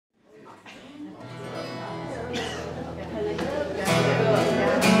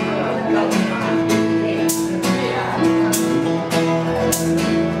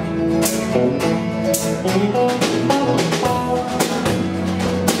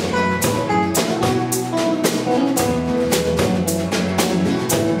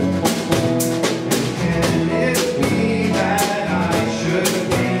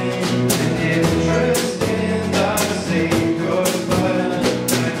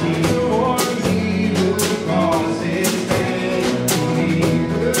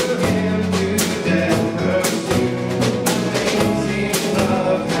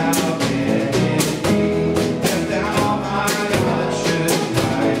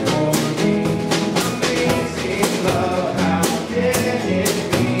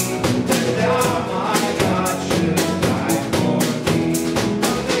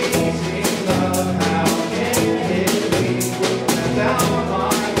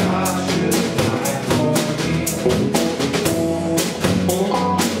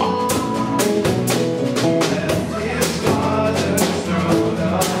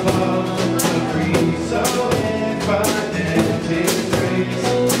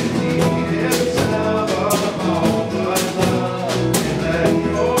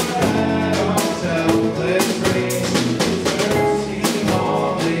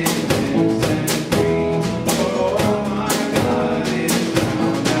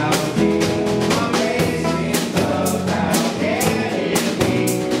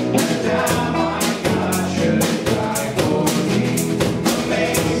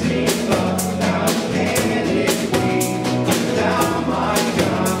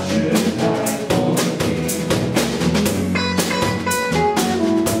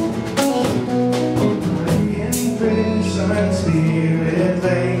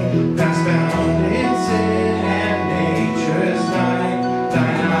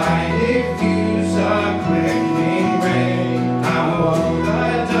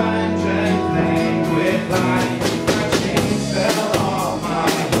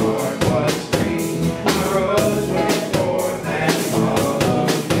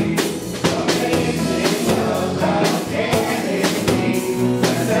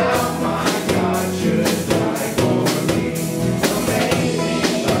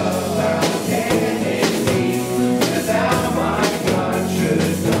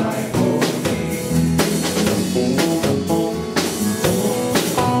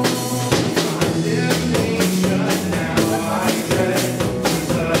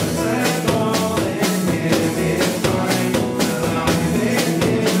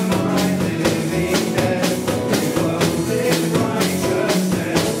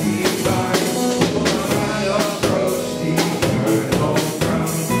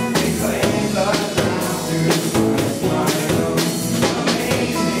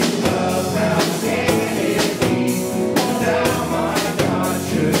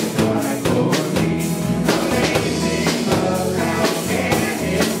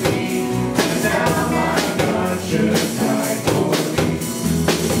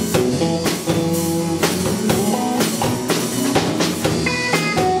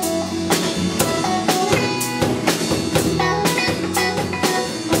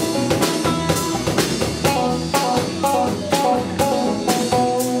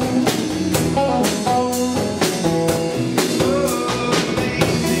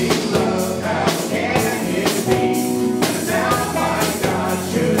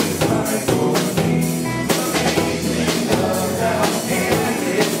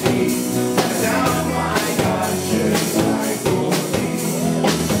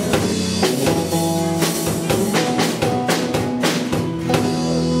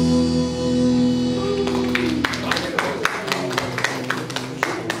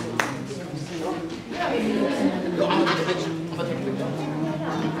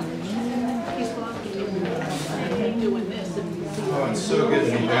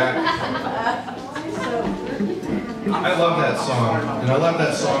love that song, and I love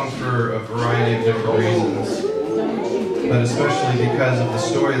that song for a variety of different reasons, but especially because of the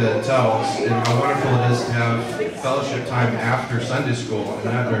story that it tells, and how wonderful it is to have fellowship time after Sunday school and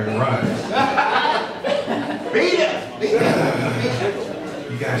not during Rise. Beat it!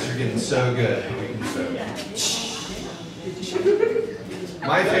 You guys are getting so good.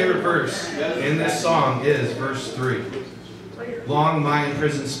 My favorite verse in this song is verse 3. Long my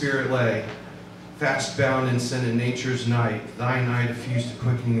imprisoned spirit lay, fast bound in sin and nature's night. Thine eye diffused a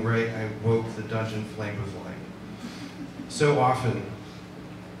quickening ray, I woke the dungeon flame with light. So often,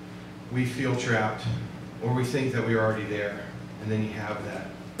 we feel trapped, or we think that we're already there, and then you have that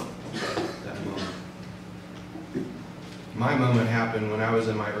moment. My moment happened when I was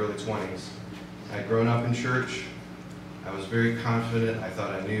in my early 20s. I'd grown up in church. I was very confident. I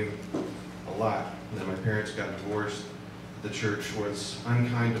thought I knew a lot. And then my parents got divorced. The church was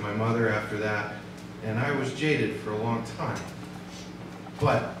unkind to my mother after that, and I was jaded for a long time.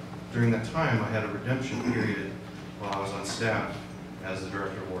 But during that time, I had a redemption period while I was on staff as the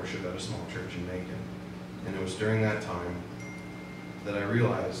director of worship at a small church in Macon. And it was during that time that I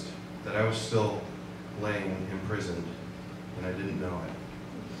realized that I was still laying imprisoned, and I didn't know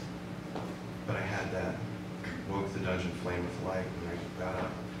it. But I had that, woke the dungeon flame with light, and I got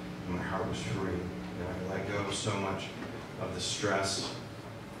up, and my heart was free, and I let go of so much of the stress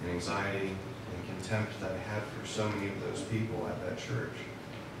and anxiety and contempt that I had for so many of those people at that church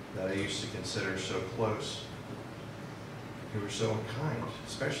that I used to consider so close, who were so unkind,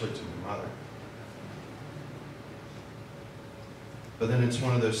 especially to my mother. But then it's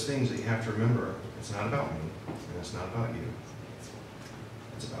one of those things that you have to remember, it's not about me, and it's not about you.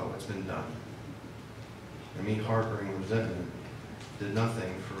 It's about what's been done. And me harboring resentment did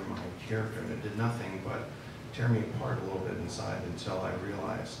nothing for my character, and it did nothing but tear me apart a little bit inside until I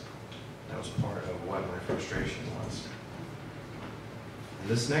realized that was part of what my frustration was. And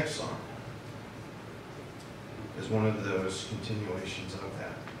this next song is one of those continuations of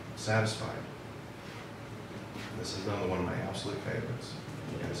that, Satisfied. This is another one of my absolute favorites.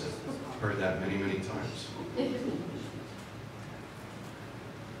 You guys have heard that many, many times.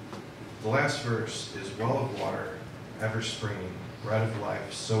 The last verse is, well of water, ever springing, bread of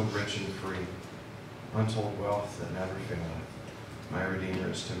life, so rich and free, untold wealth that never faileth, my Redeemer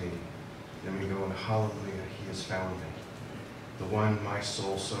is to me. Then we go into hallelujah, he has found me, the one my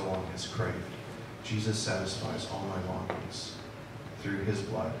soul so long has craved. Jesus satisfies all my longings. Through his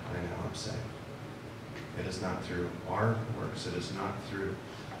blood I now am saved. It is not through our works, it is not through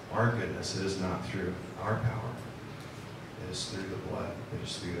our goodness, it is not through our power. It is through the blood, it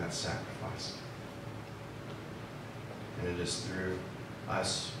is through that sacrifice. And it is through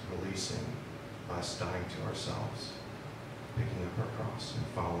us releasing, us dying to ourselves, picking up our cross and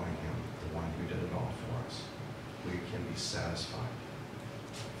following him, the one who did it all for us. We can be satisfied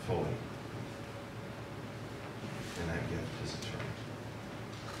fully. And that gift is eternal.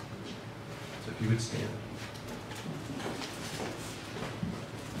 So if you would stand.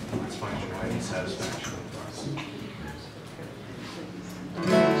 Let's find joy and satisfaction in Christ.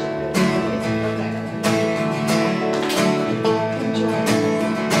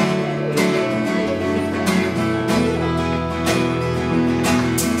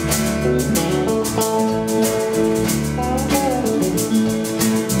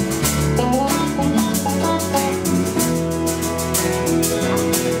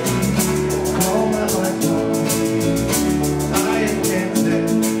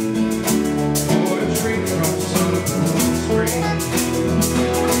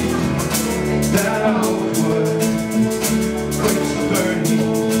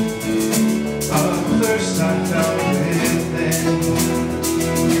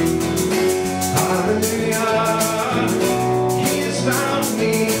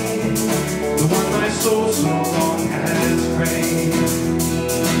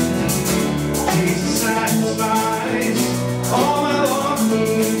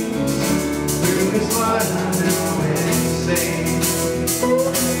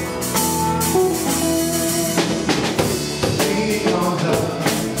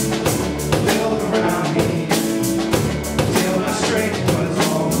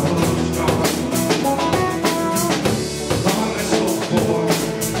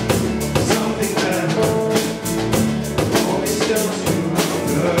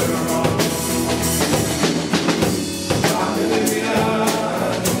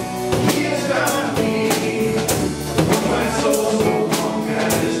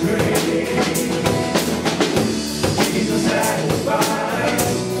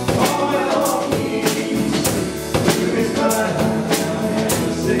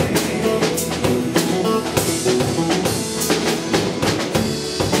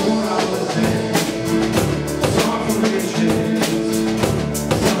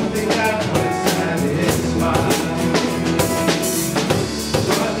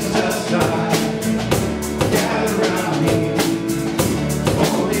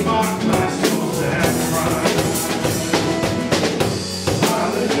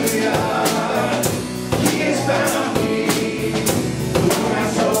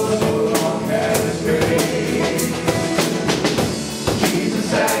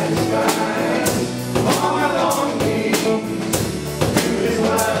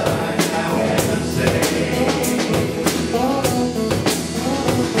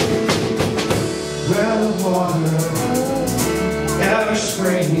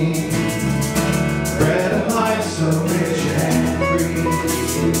 me. Bread of life so rich and free.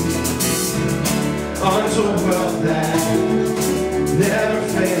 Untold wealth that never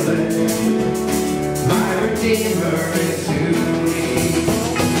faileth. My Redeemer is who me.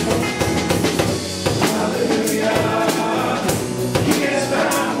 Hallelujah, He has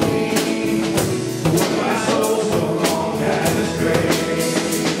found me. What my soul so long has strayed.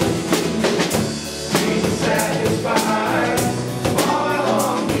 Jesus satisfies all my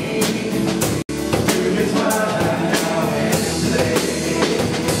longing. Through His blood I now am saved.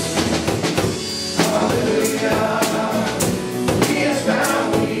 Hallelujah, He has found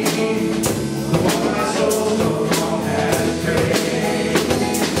me. The one my soul so long has strayed.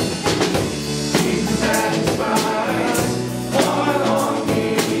 Jesus satisfies all my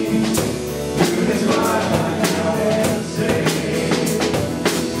longing. Through His blood I now am saved.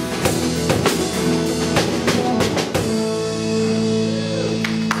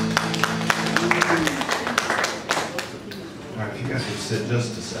 All right, if you guys would sit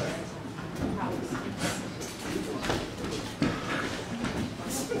just a second.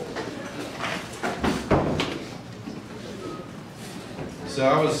 So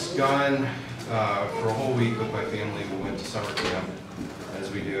I was gone for a whole week with my family. We went to summer camp,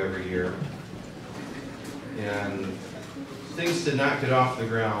 as we do every year. And things did not get off the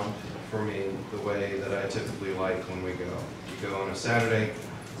ground for me the way that I typically like when we go. We go on a Saturday,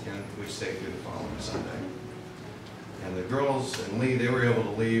 and we stay through the following Sunday. And the girls and Lee, they were able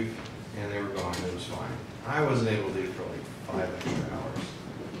to leave, and they were gone. It was fine. I wasn't able to leave for like 5 extra hours.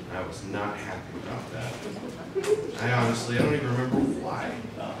 I was not happy about that. I don't even remember why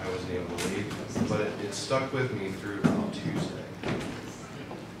I wasn't able to leave, but it stuck with me through about Tuesday.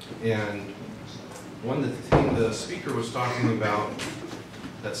 And one of the things the speaker was talking about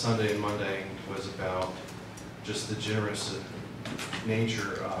that Sunday and Monday was about just the generous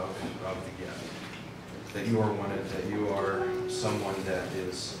nature of the gift. That you are wanted, that you are someone that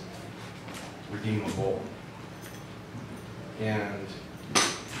is redeemable. And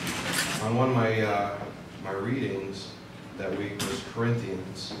on one of my readings that week was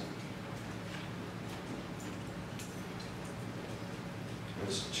Corinthians. It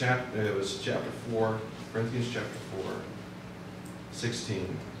was chapter 4, Corinthians chapter 4,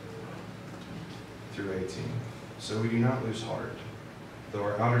 16 through 18. So we do not lose heart. Though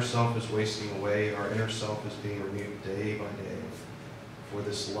our outer self is wasting away, our inner self is being renewed day by day. For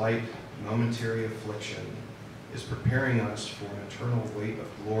this light, momentary affliction is preparing us for an eternal weight of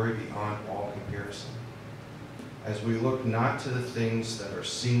glory beyond all comparison. As we look not to the things that are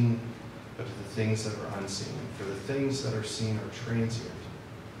seen, but to the things that are unseen. For the things that are seen are transient,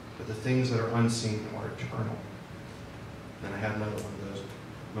 but the things that are unseen are eternal. And I had another one of those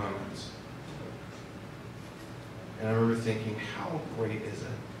moments. And I remember thinking, how great is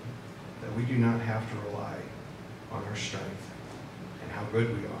it that we do not have to rely on our strength and how good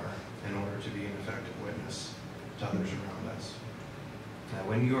we are in order to be an effective witness to others around us. Now,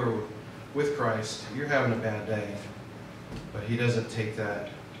 when you are with Christ, you're having a bad day, but He doesn't take that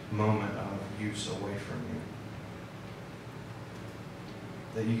moment of use away from you.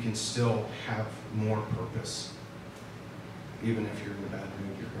 That you can still have more purpose, even if you're in a bad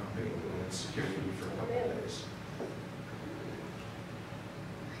mood, you're grumpy, and it's carried you for a couple of days.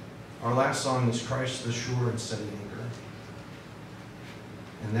 Our last song is Christ the Sure and Steady Anchor.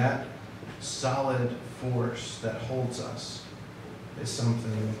 And that solid force that holds us is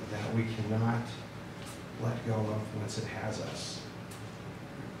something that we cannot let go of once it has us.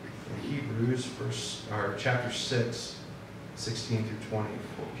 In Hebrews chapter 6, 16 through 20,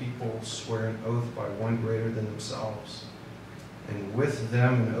 for people swear an oath by one greater than themselves, and with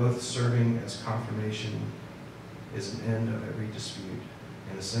them an oath serving as confirmation is an end of every dispute.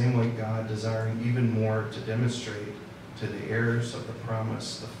 In the same way, God, desiring even more to demonstrate to the heirs of the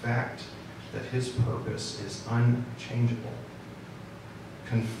promise the fact that His purpose is unchangeable,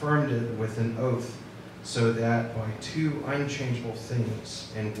 confirmed it with an oath, so that by two unchangeable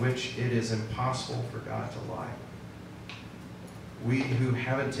things in which it is impossible for God to lie, we who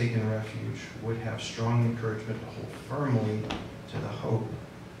haven't taken refuge would have strong encouragement to hold firmly to the hope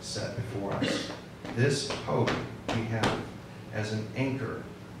set before us. This hope we have as an anchor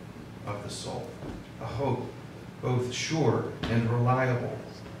of the soul, a hope both sure and reliable,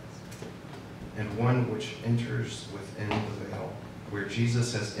 and one which enters within the veil, where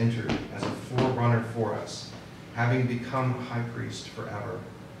Jesus has entered as a forerunner for us, having become high priest forever,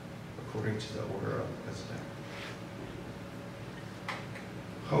 according to the order of Bethesda.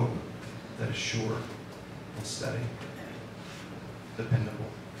 Hope that is sure and steady, dependable.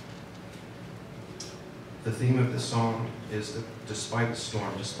 The theme of this song is that despite the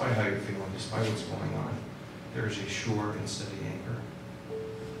storm, despite how you're feeling, despite what's going on, there is a sure and steady anchor.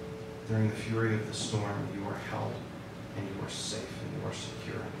 During the fury of the storm, you are held and you are safe and you are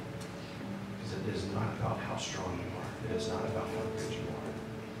secure. Because it is not about how strong you are. It is not about how good you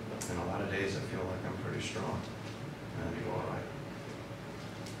are. And a lot of days I feel like I'm pretty strong and I do all right.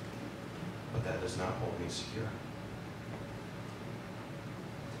 But that does not hold me secure.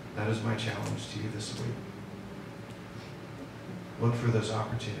 That is my challenge to you this week. Look for those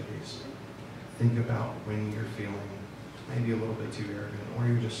opportunities. Think about when you're feeling maybe a little bit too arrogant or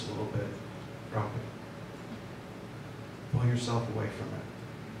you're just a little bit grumpy. Pull yourself away from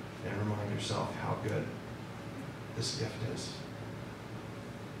it and remind yourself how good this gift is.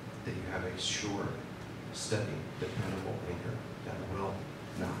 That you have a sure, steady, dependable anchor that will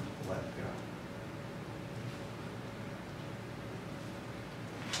not let go.